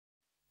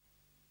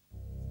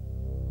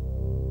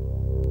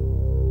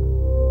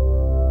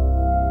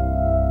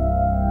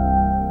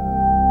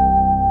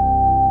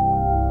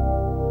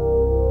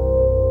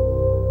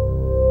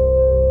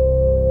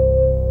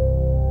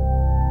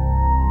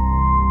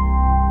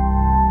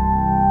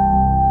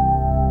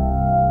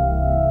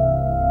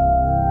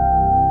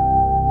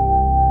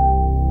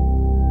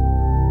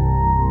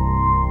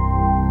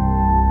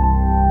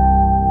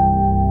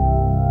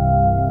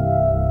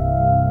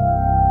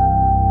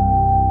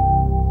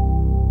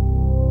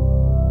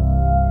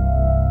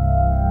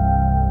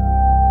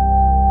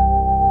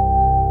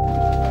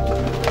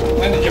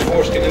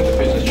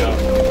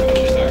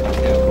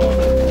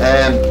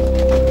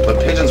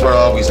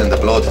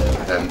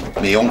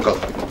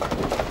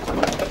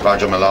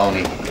Roger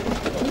Maloney.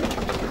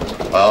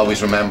 I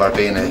always remember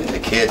being a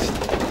kid,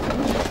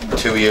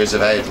 2 years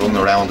of age, running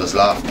around his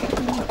loft.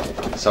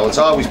 So it's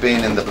always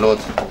been in the blood.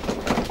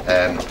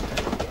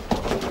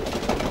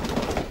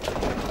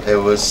 It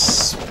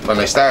was when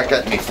I started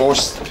getting my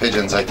first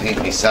pigeons, I think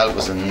myself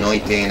was in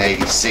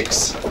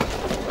 1986.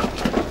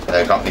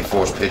 I got my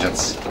first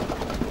pigeons,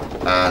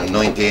 and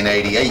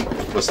 1988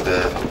 was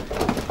the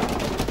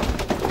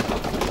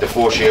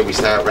first year we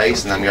started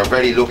racing, and we were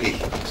very lucky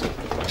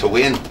to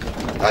win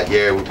that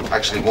year. We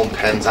actually won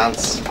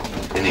Penzance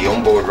in the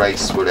young board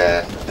race with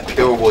a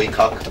pure white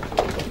cock,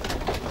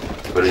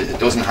 but it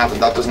doesn't happen.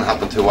 That doesn't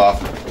happen too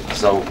often.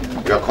 So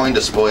we are kind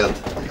of spoiled.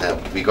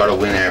 We got a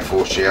win our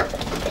first year,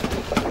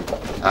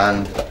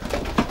 and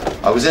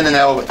I was in and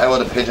out of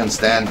the pigeons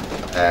then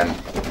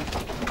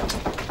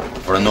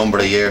for a number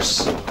of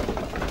years,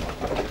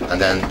 and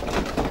then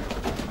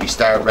we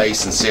started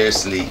racing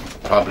seriously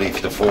probably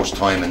for the first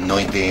time in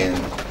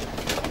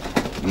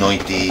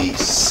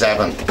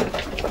 1997.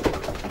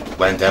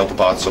 Went out,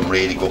 bought some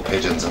really good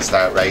pigeons and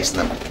started racing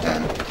them.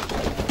 And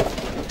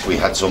we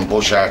had some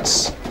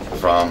bushards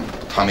from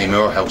Tommy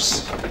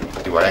Moorhouse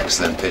who were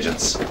excellent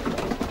pigeons,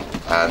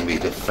 and we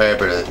had a fair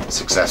bit of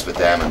success with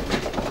them. And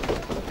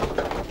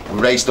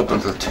we raced up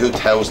until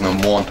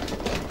 2001,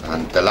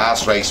 and the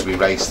last race we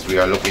raced, we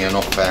were lucky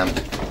enough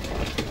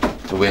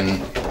to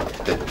win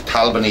the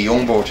Talbany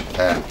Youngboard,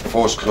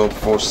 first club,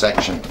 first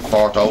section,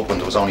 Fort Open.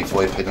 There was only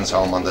 5 pigeons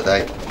home on the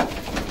day.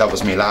 That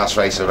was my last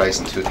race I raced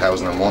in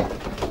 2001,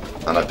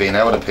 and I've been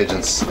out of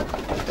pigeons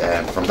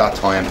from that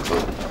time till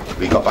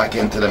we got back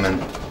into them in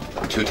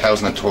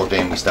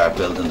 2013. We started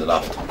building the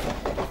loft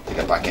to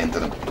get back into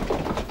them,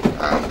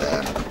 and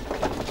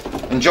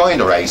enjoying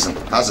the racing.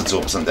 Has its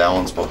ups and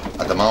downs, but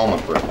at the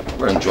moment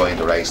we're enjoying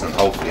the racing, and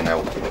hopefully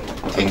now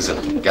things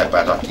will get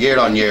better. Year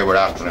on year we're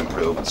after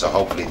improving, so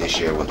hopefully this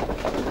year will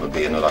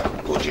be another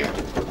good year.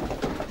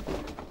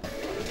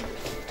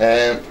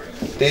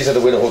 These are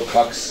the Widowhood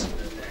cocks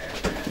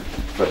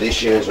for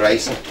this year's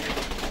racing.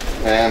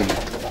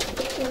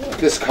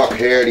 This cock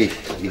here, he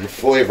had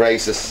 5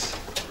 races.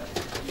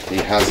 He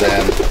has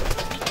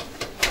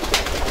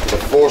the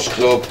first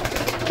club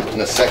and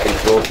the second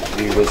club.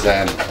 He was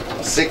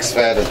 6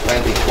 fed and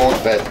 24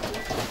 fed.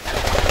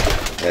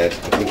 I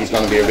think he's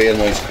going to be a real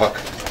nice cock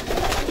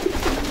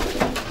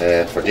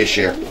for this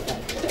year.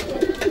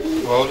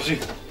 How old is he?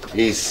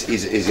 He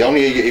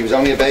was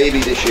only a baby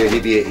this year.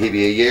 He'd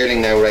be a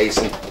yearling now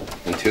racing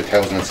in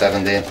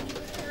 2017.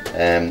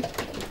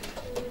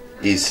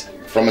 He's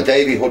from a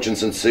Davy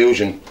Hutchinson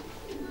Susan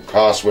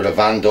cross with a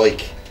Van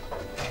Dyke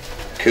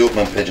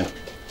Koopman pigeon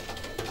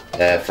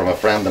from a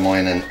friend of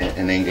mine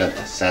in England.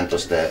 Sent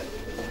us the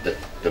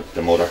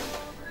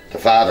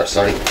father,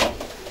 sorry.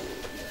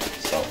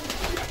 So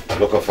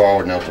looking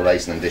forward now to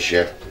racing him this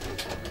year.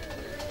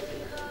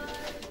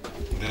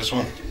 This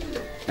one?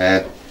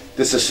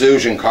 This is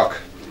Susan cock.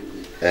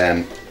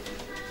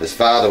 His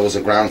father was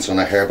a grandson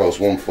of Herbo's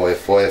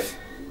 155.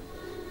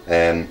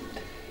 I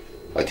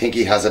think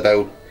he has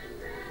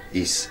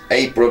he's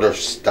 8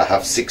 brothers that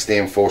have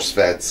 16 first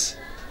feds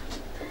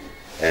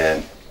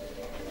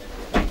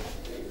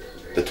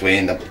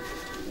between them.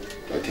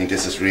 I think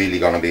this is really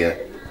going to be a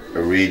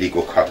really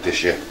good cock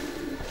this year.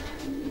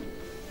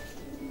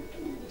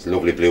 It's a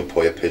lovely blue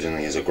poet pigeon, and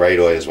he has a great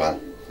eye as well.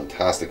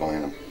 Fantastic eye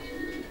in him.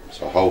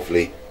 So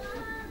hopefully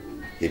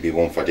he'll be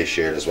one for this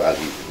year as well.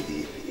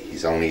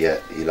 He'll only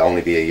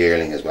be a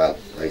yearling as well,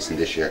 racing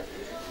this year.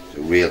 It's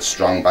a real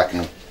strong back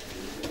in him,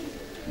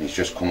 and he's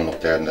just coming up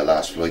there in the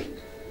last flight.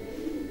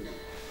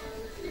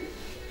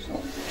 So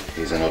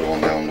he's another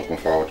one now I'm looking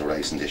forward to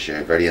racing this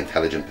year. Very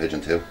intelligent pigeon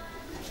too.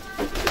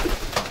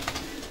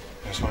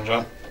 This one,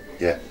 John?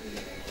 Yeah.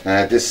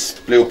 This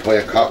blue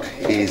poet cock,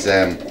 he's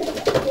a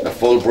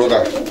full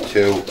brother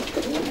to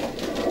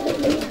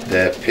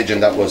the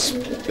pigeon that was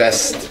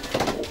best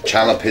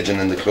channel pigeon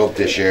in the club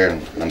this year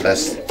and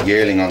best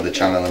yearling on the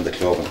channel in the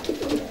club,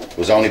 and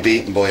was only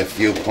beaten by a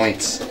few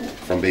points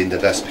from being the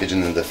best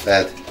pigeon in the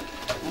fed.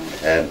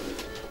 I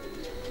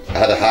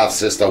had a half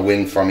sister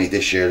win for me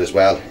this year as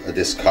well at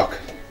this cock.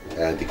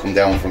 They come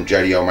down from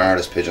Jerry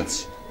O'Mara's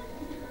pigeons.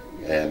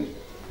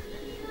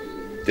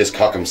 This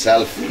cock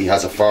himself, he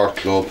has a 4th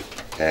club,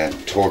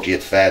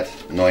 30th fed,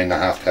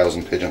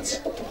 9,500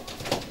 pigeons.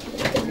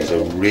 He's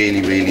a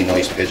really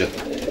nice pigeon.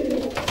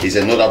 He's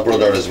another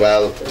brother as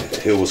well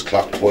who was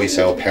clocked twice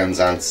out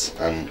Penzance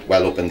and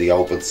well up in the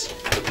opens.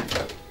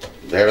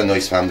 They're a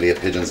nice family of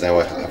pigeons now.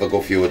 I have a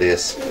good few of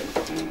this,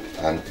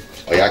 and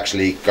I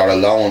actually got a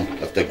loan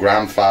of the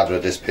grandfather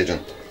of this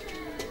pigeon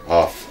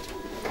off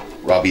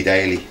Robbie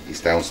Daly.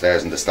 He's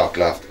downstairs in the stock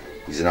loft.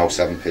 He's an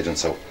 07 pigeon,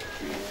 so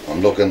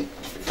I'm looking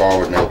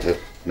forward now to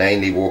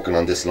mainly working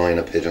on this line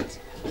of pigeons,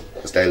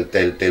 because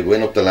they'll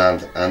win up the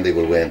land and they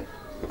will win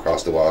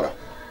across the water.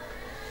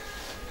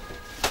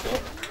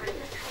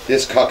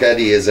 This cock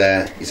Eddie is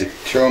he's a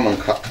Kurman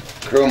cock.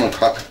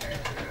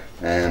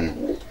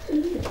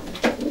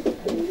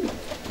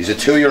 He's a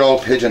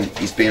 2-year-old pigeon.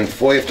 He's been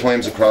 5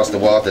 times across the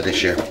water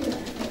this year.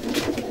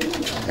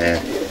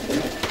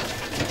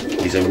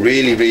 He's a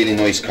really, really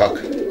nice cock.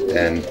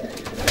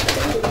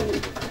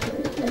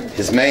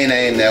 His main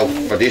aim now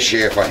for this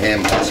year for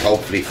him is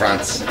hopefully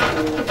France.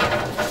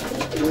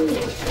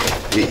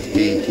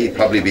 He'd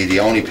probably be the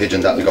only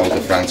pigeon that'll go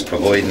to France,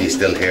 providing he's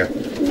still here.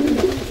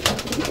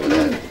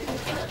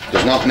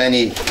 There's not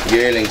many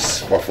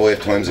yearlings for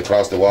 5 times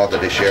across the water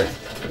this year,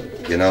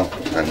 you know,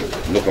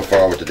 and looking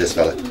forward to this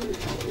fella.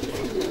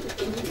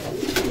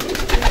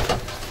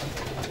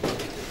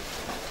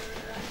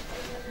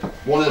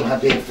 One of them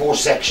had been 4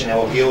 section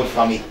out viewed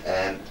from me,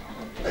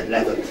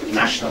 11th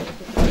national.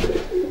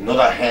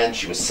 Another hen,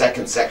 she was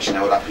 2nd section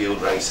out of that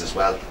field race as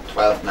well,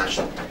 12th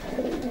national.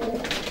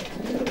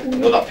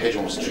 Another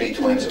pigeon was 3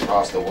 times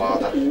across the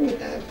water.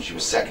 She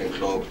was 2nd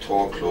club,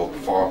 3rd club,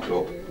 4th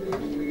club.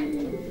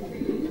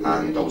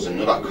 And there was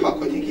another cock,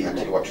 I think he had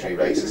 2 or 3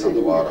 races on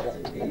the water.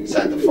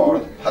 Sent them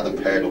forward, had them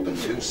paired up in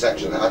 2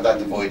 sections. I had that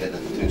divided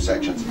into 2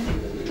 sections.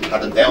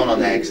 Had them down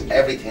on eggs,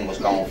 everything was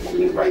going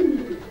fucking great.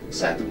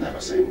 Sent them, never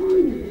seen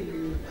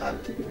one. And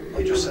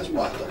I just says,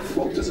 what the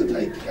fuck does it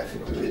take to get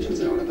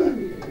pigeons out of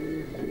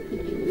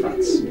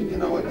France? You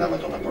know, I've never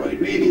done it, but I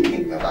really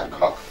think now that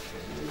cock,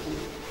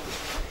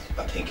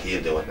 I think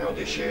he'll do it now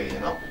this year, you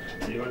know.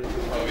 What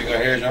have we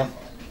got here, John?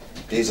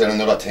 These are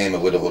another team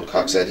of Widowhood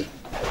cocks, Eddie.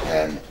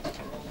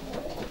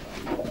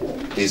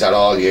 These are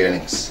all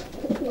yearlings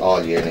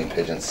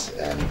pigeons.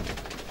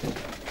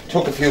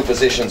 Took a few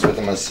positions with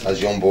them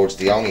as young birds.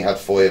 They only had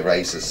 5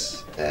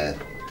 races.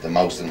 The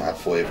most of them had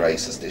 5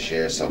 races this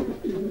year, so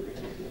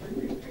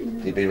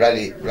they'd be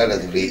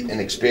relatively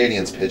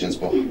inexperienced pigeons,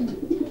 but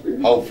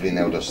hopefully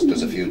now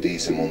there's a few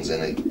decent ones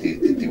in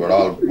it. They were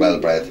all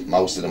well bred.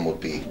 Most of them would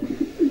be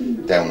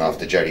down off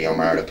the Jerry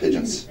O'Mara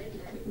pigeons.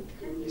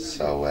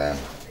 So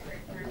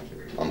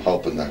I'm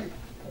hoping that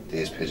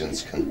these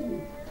pigeons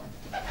can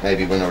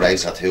maybe win a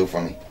race or 2 for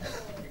me.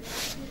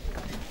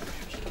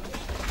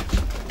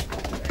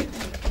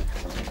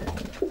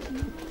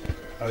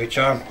 Alright,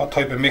 John, what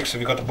type of mix have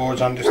you got the boards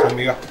on this time of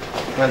year?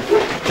 Well,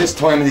 this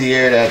time of the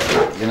year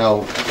that, you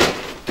know,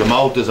 the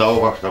molt is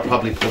over, they're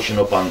probably pushing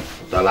up on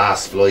the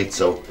last flight,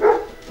 so,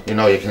 you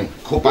know, you can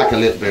cut back a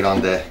little bit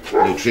on the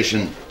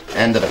nutrition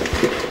end of it.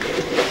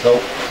 So,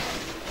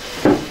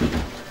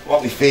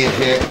 what we feed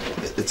here,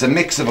 it's a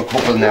mix of a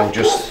couple now,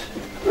 just,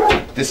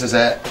 this is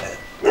a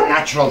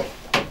natural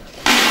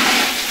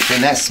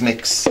finesse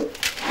mix.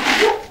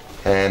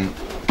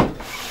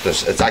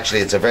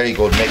 It's a very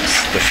good mix.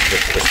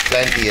 There's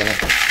plenty in it.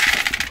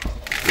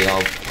 You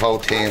know,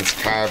 proteins,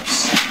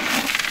 carbs,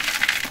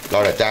 a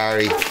lot of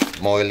dairy,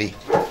 moily.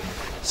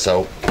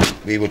 So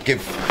we would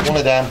give one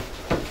of them.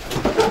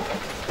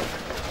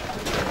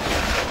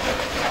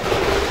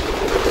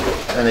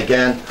 And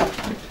again,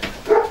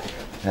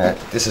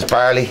 this is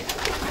barley.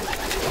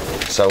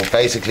 So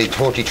basically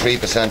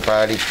 33%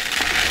 barley,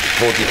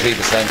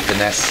 43%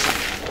 finesse.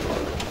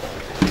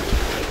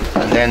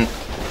 And then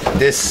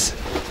this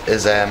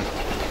is a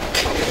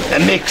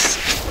mix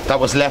that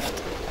was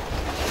left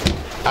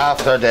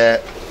after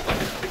the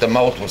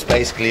molt was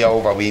basically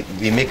over. We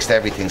mixed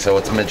everything, so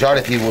its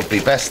majority would be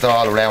best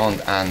all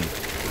around and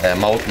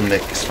molten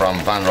mix from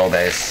Van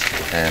Robes.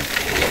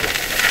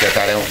 Get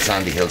that out in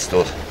Sandy Hill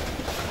stud,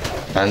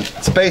 and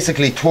it's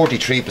basically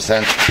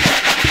 33%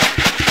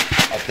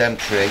 of them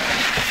 3.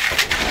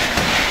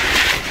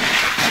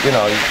 You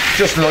know,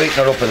 just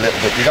lighten her up a little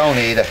bit. You don't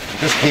need it.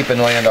 Just keep an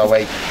eye on their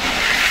weight.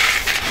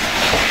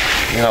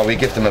 You know, we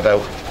give them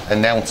about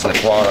 1 ounce and a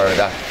quarter of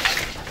that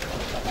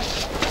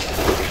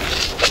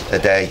a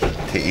day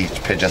to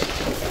each pigeon,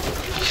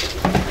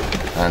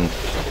 and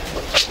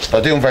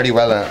they're doing very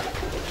well in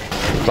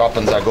it.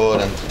 Droppings are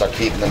good and they're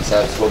keeping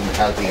themselves good and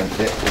healthy and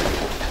fit.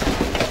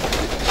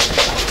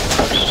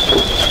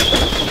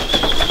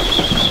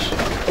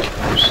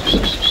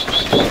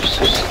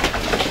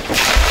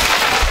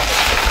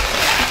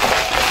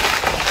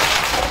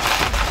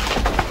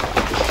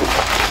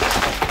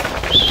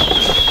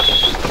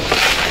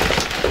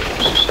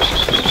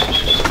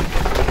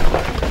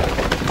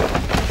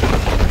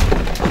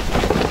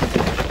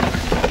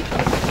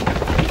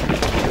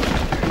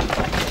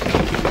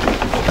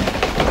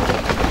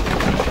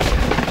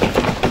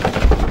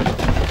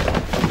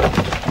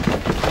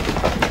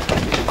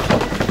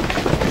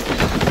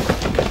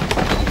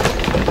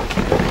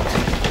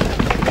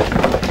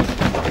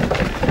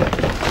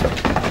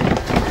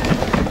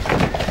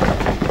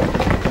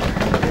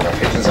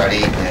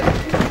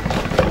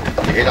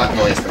 You hear that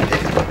noise they're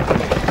picking?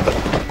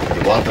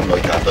 You want them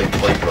like that, like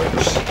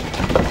typewriters.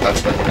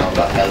 That's when you know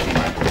that healthy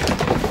man.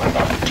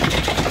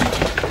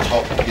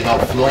 You know,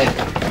 flying.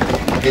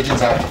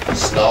 Pigeons are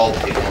slow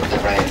picking up the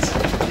brains.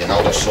 You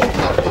know there's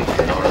something not right,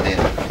 you know what I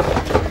mean?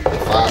 The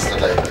faster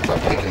they're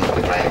picking up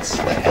the brains,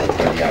 the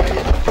healthier they are, you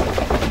know.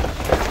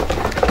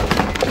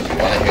 If you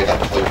want to hear that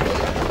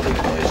typewriter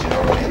noise, you know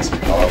what I mean? It's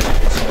powerful.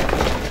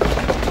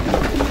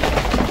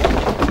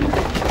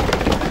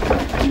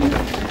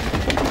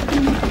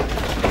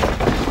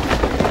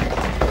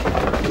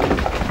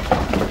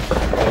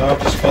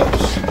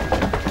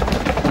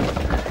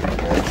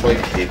 Try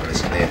to keep it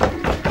as clean.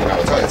 You know,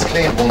 it's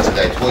clean once a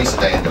day, twice a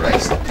day in the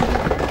race.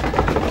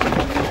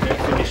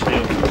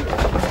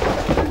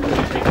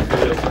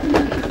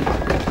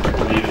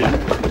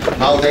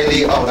 No, they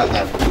leave all that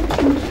now.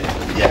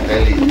 Yeah,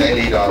 they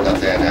leave all that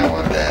there now,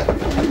 and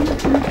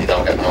you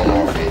don't get no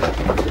more feed.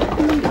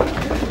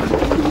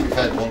 We've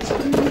had once of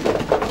it.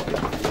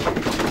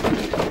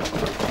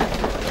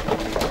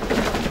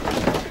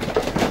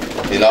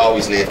 You'll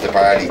always leave the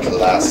barley till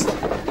last.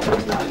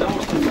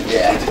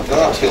 Yeah, they're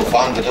not too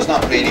fond, but there's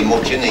not really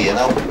much in it, you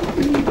know.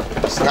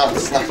 It's not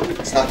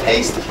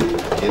tasty.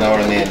 You know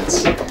what I mean?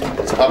 It's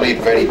probably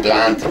very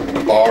bland,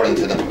 boring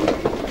to them,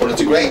 but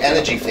it's a great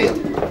energy field,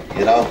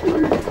 you know.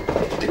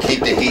 To keep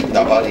the heat in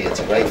their body, it's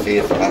a great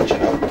field for that, you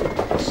know.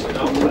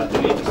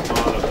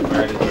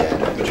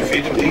 Yeah. Would you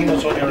feed them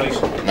peanuts on your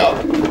rice? No, I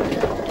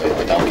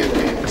don't give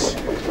peanuts.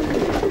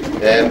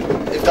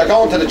 If they're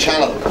going to the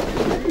channel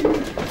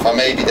for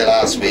maybe the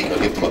last week, I'll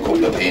give them a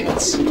couple of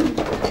peanuts.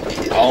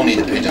 Only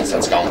the pigeons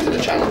that's going to the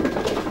channel.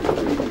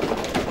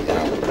 You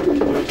know,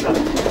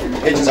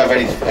 pigeons are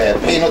very,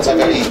 peanuts are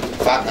very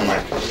fattening,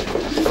 man.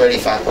 Very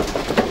fattening.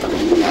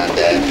 And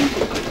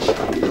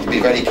be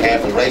very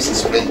careful. Racing,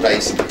 sprint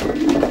racing.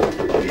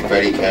 Be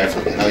very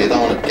careful. You know, you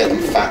don't want to get them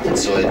fat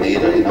inside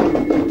neither. You know.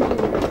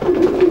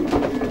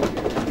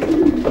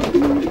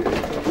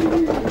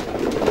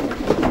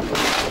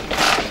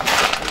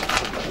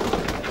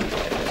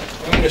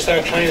 When do you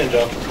start training,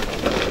 John?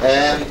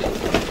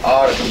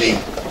 Or it can be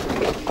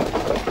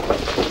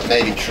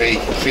maybe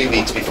three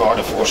weeks before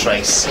the first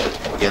race,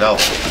 you know,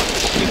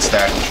 we'll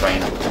start the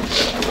training.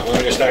 When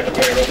do you start to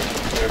pair up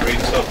your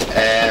breeding stuff?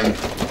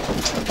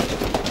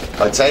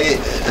 I'd say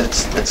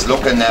it's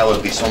looking now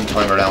it'll be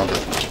sometime around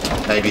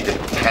maybe the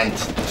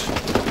 10th,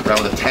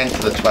 around the 10th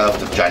to the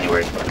 12th of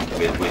January,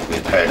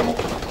 we'll pair them up.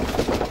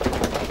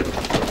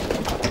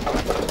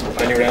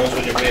 How many rounds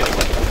will you breed?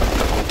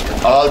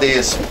 All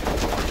these,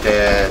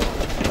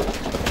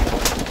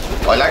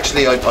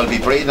 I'll be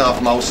breeding off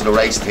most of the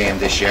race team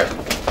this year,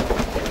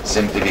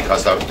 simply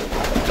because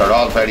they're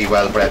all very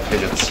well bred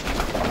pigeons.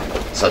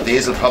 So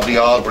these will probably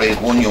all breed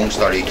one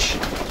youngster each,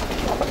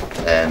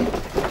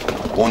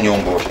 one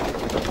young bird,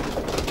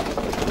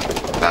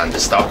 and the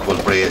stock will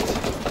breed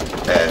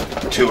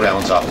 2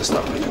 rounds off the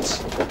stock pigeons.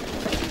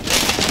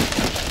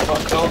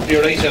 What club do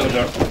you race out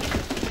there?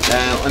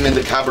 I'm in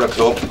the Cabra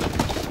Club.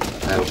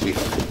 We've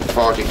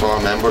 44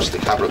 members. The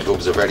Cabra Club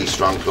is a very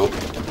strong club,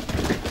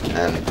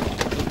 and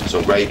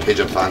some great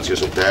pigeon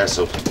fanciers up there.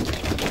 So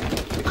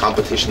the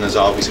competition is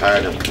always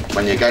hard, and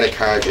when you get a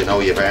card, you know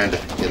you've earned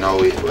it. You know,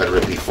 whether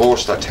it be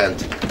first or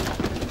 10th,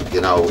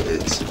 you know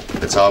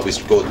it's always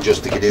good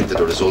just to get into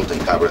the result in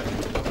Cabra.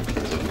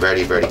 It's a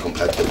very, very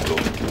competitive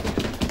club.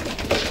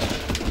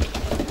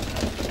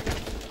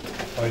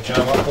 Right,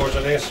 John, what birds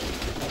are these?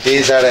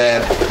 These are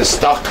the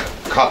stock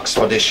cocks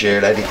for this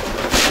year, Eddie.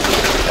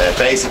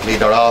 Basically,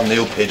 they're all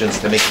new pigeons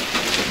to me,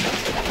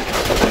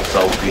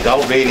 so we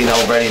don't really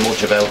know very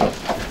much about them.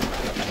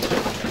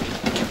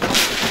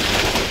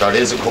 There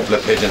is a couple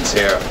of pigeons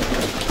here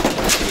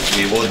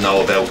we would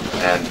know about,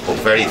 but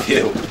very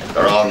few.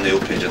 They're all new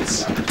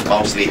pigeons,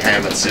 mostly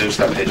Hermit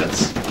Souster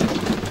pigeons.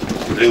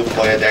 The blue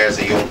poya there's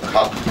a young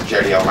cock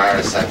Jerry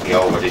O'Mara sent me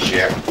over this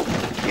year.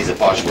 He's a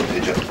Boschwood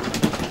pigeon.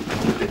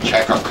 The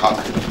checker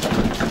cock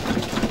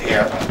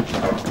here,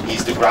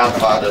 he's the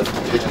grandfather of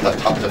the pigeon that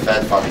topped the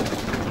fed for me.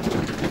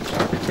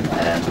 I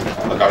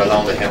got a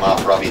loan with him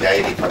off Robbie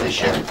Daly for this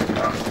year.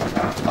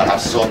 I have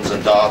sons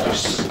and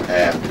daughters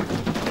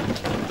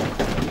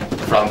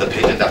from the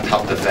pigeon that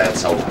topped the fed,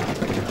 so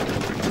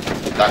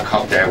that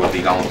cock there will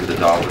be going to the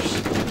daughters.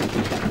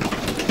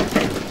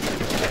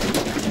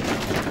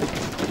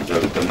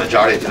 The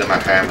majority of them are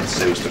Hermit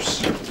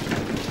Sousters.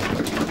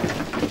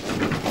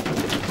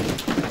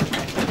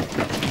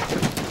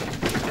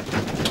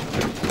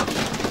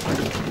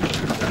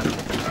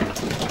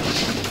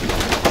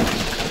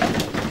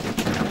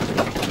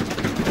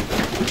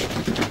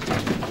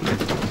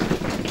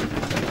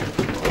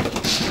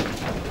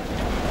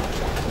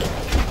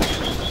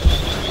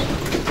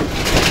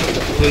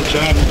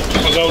 John,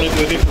 we're going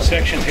into a different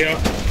section here.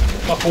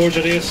 What birds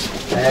are these?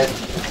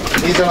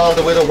 These are all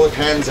the widowhood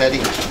hens,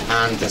 Eddie,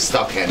 and the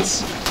stock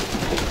hens.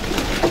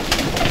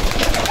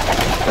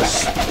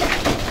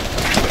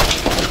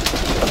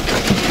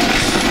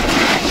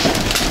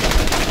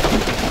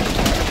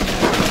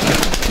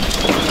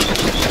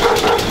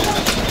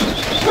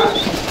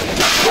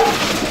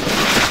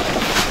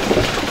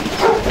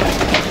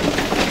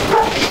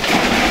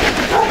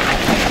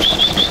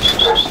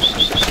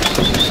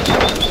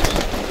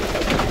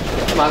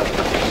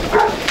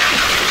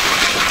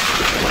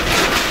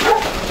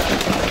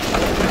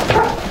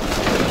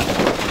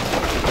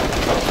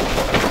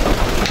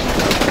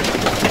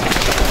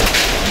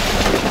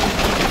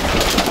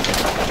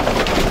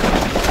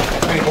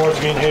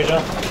 Here,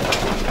 John?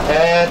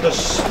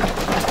 There's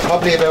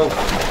probably about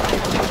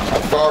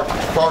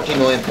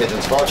 49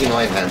 pigeons,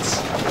 49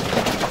 hens.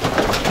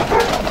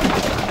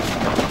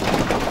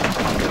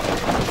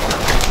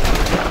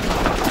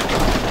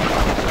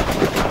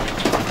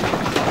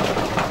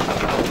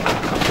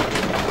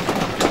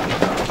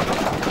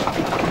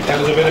 Tell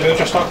us a bit about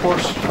your stock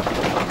birds.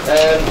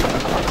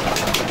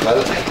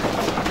 Well,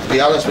 be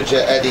honest with you,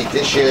 Eddie,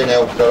 this year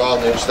now they're all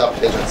new stock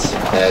pigeons.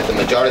 The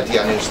majority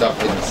are new stock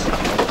pigeons.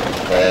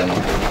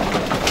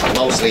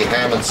 Mostly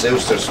Herman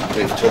Soosters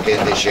we've took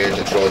in this year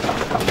to try,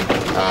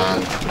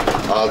 and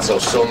also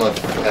some of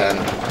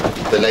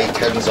the late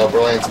Kevin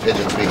O'Brien's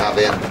pigeons we have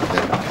in.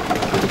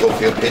 We've got a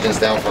few pigeons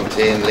down from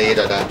Team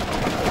Leader that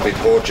we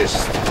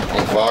purchased,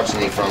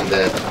 unfortunately, from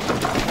the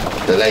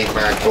late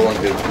Mark Bourne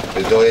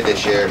who died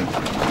this year.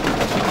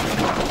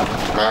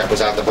 Mark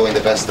was after buying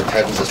the best of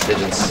Kevin's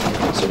pigeons,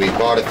 so we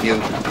bought a few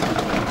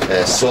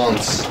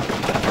sons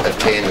of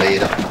Team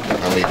Leader,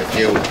 and we've a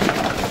few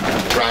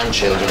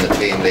grandchildren of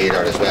Team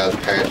Leader as well,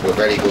 paired to a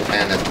very good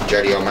hen at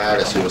Jerry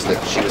O'Mara's, the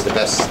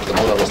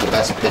mother was the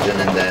best pigeon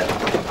in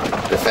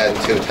the Fed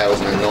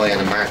 2009,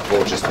 and Mark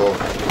purchased her.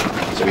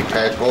 So we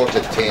paired her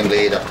to Team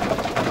Leader,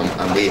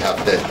 and we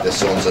have the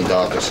sons and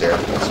daughters here,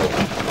 so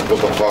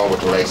looking forward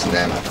to racing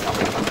them.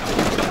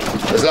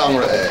 As long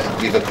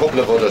we've a couple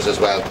of others as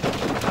well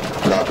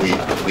that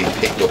we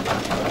picked up.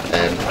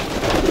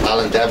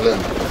 Alan Devlin,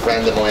 a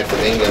friend of mine from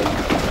England,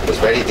 was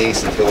very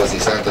decent to us. He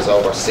sent us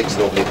over 6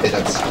 lovely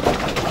pigeons,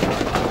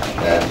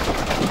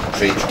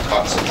 3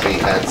 cocks and 3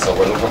 hens, so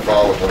we're looking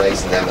forward to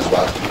racing them as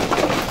well.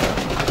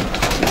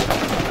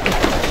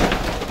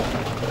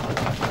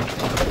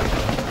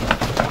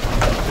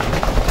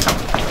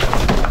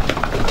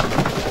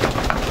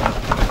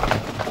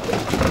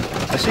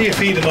 I see you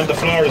feeding on the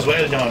floor as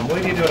well, John. Why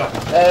do you do that?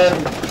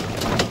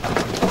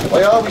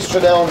 I always throw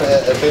down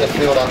a bit of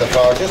food on the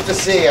floor just to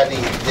see any,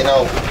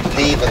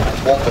 leaving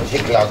one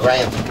particular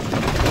grain.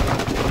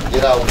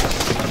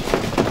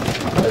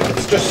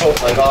 It's just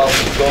something I've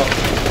always done.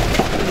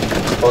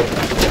 But,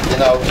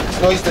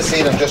 it's nice to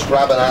see them just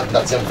grabbing anything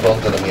that's in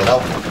front of them,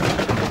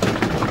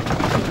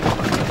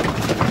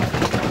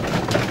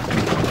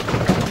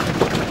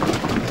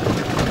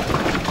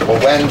 But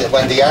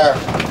when they are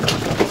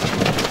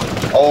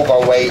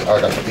overweight or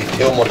there could be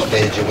too much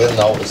feed, you will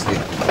notice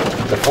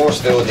the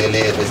first food they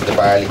leave is the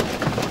barley.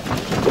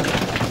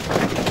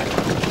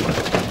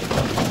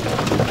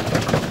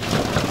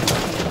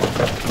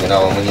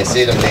 And when you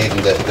see them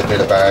leaving the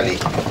bit of barley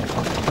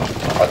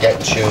or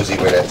getting choosy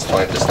with it, it's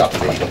time to stop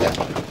feeding them.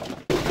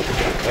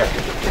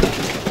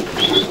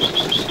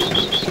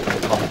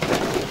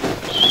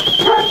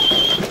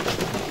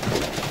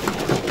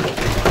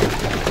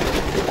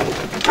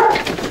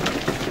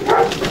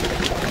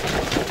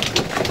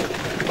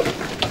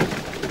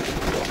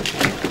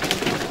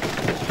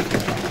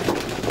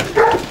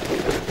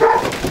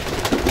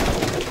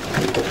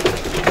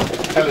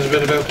 Tell us a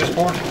bit about this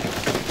board.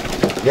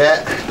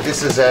 Yeah,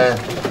 this is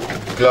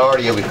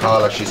Gloria, we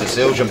call her. She's a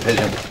Susan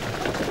pigeon.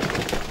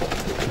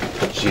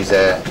 She's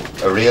a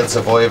real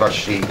survivor.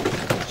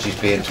 She's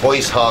been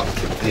twice hogged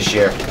this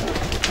year.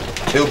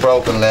 2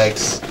 broken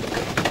legs,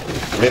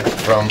 ripped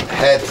from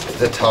head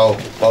to toe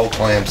both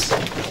times,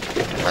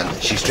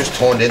 and she's just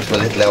turned into a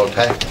little old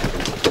pet.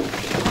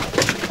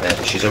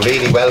 She's a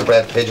really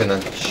well-bred pigeon,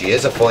 and she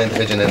is a fine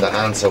pigeon in the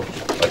hand, so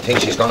I think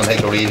she's going to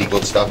make a really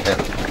good stock hen.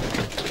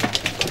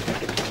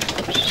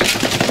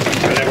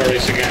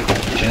 Race again.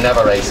 She'll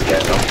never race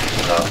again, no.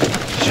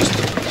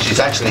 She's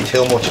actually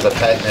too much of a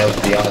pet now,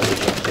 to be honest with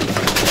you.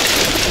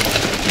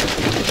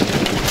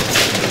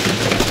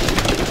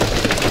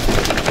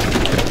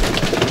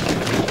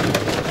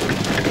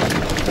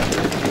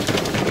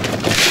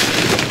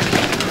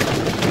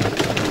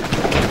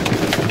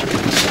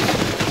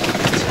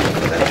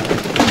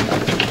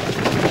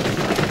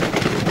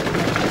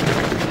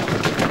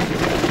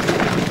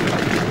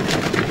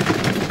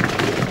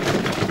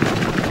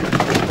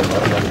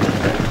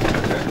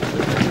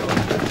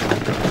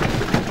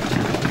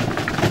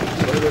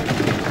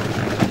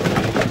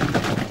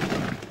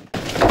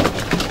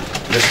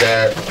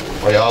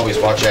 I always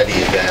watch Eddie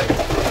again.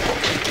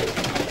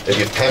 If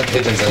you have 10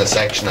 pigeons in a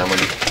section, and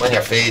when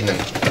you're feeding them,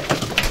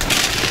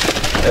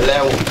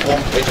 allow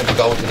 1 pigeon to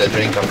go to the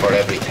drinker for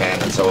every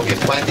 10. And so if you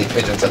have 20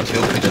 pigeons and 2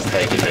 pigeons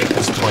take a drink,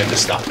 it's time to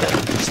stop them.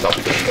 Stop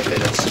feeding the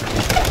pigeons.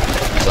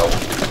 So,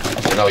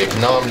 you can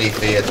normally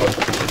feed,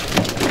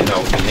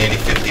 nearly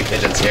 50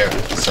 pigeons here.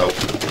 So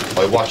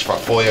I watch for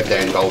 5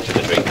 then go to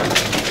the drinker.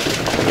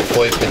 If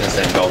 5 pigeons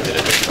then go to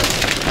the drinker,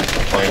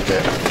 time to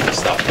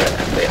stop them.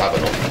 They have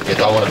enough. You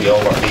don't want to be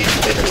overfeeding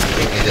pigeons,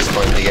 particularly this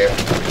time of the year,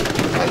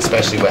 and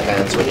especially with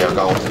hens when you're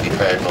going to be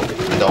pairing up.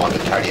 You don't want to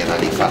carry in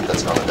any fat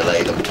that's going to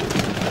delay them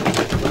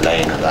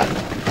laying and that.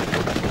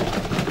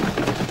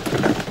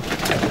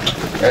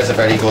 There's a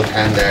very good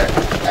hen there,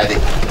 Eddie,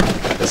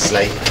 the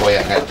Slate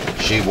Toya hen.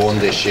 She won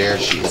this year.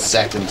 She's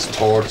seconds,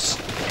 thirds.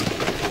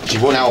 She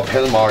won out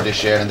Pillmore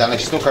this year, and then I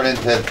stuck her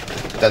into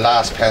the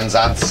last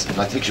Penzance, and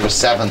I think she was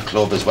 7th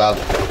club as well.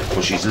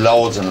 But she's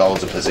loads and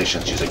loads of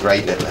positions. She's a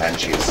great little hen,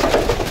 she is.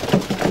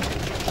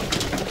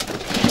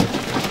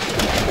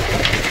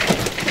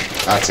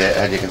 That's it,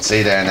 as you can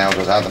see there now,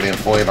 there's either been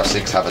 5 or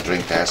 6 have a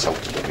drink there, so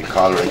we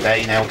call her a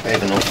day now,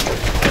 they've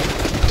enough.